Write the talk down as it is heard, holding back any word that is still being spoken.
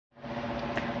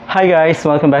Hi guys!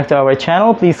 Welcome back to our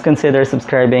channel. Please consider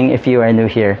subscribing if you are new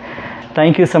here.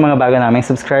 Thank you sa mga bago naming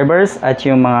subscribers at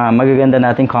yung mga magaganda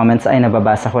nating comments ay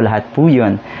nababasa ko lahat po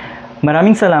yun.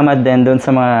 Maraming salamat din doon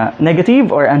sa mga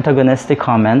negative or antagonistic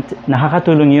comment.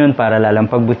 Nakakatulong yun para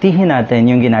lalang pagbutihin natin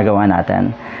yung ginagawa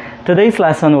natin. Today's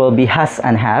lesson will be has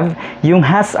and have. Yung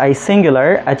has ay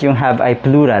singular at yung have ay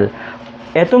plural.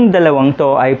 Etong dalawang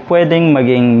to ay pwedeng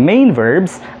maging main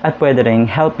verbs at pwede ring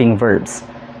helping verbs.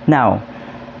 Now,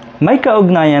 may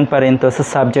kaugnayan pa rin to sa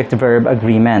subject-verb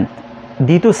agreement.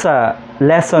 Dito sa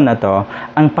lesson na to,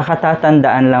 ang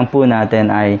pakatatandaan lang po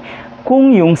natin ay kung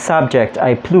yung subject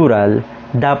ay plural,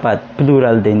 dapat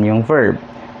plural din yung verb.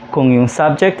 Kung yung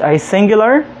subject ay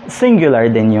singular, singular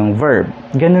din yung verb.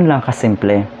 Ganun lang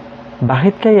kasimple.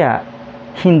 Bakit kaya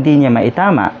hindi niya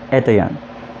maitama? Ito yon.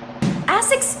 As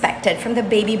expected from the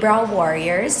baby brow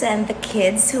warriors and the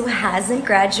kids who hasn't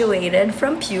graduated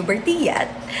from puberty yet,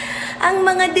 ang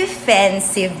mga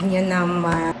defensive niyo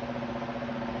naman.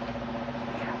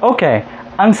 Okay,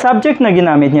 ang subject na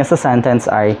ginamit niya sa sentence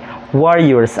ay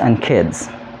warriors and kids.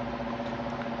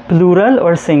 Plural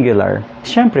or singular?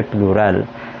 Siyempre plural.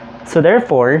 So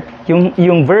therefore,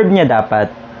 yung verb niya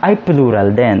dapat ay plural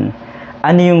din.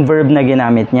 Ano yung verb na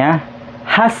ginamit niya?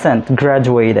 Hasn't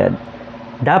graduated.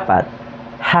 Dapat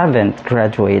haven't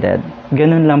graduated.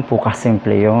 Ganun lang po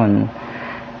kasimple yun.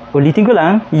 Ulitin ko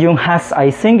lang, yung has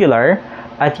ay singular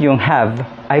at yung have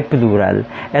ay plural.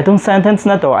 Etong sentence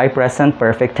na to ay present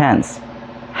perfect tense.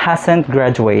 Hasn't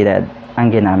graduated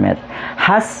ang ginamit.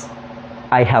 Has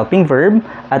ay helping verb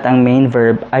at ang main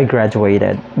verb ay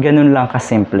graduated. Ganun lang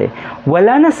kasimple.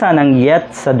 Wala na sanang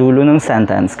yet sa dulo ng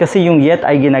sentence kasi yung yet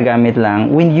ay ginagamit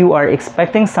lang when you are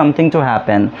expecting something to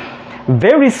happen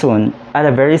very soon at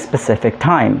a very specific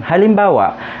time.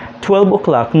 Halimbawa, 12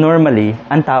 o'clock normally,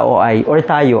 ang tao ay or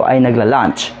tayo ay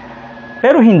nagla-lunch.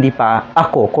 Pero hindi pa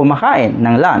ako kumakain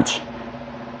ng lunch.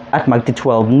 At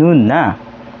magti-12 noon na.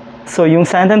 So yung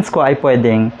sentence ko ay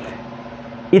pwedeng,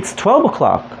 it's 12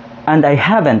 o'clock and I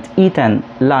haven't eaten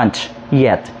lunch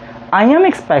yet. I am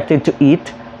expected to eat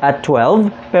at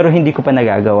 12 pero hindi ko pa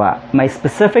nagagawa. My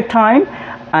specific time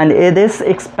and it is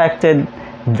expected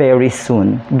very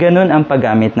soon. Ganun ang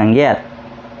paggamit ng yet.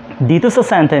 Dito sa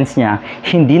sentence niya,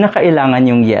 hindi na kailangan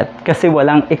yung yet kasi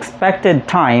walang expected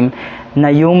time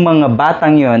na yung mga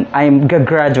batang yon ay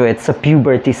gagraduate sa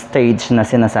puberty stage na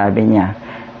sinasabi niya.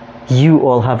 You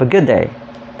all have a good day.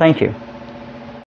 Thank you.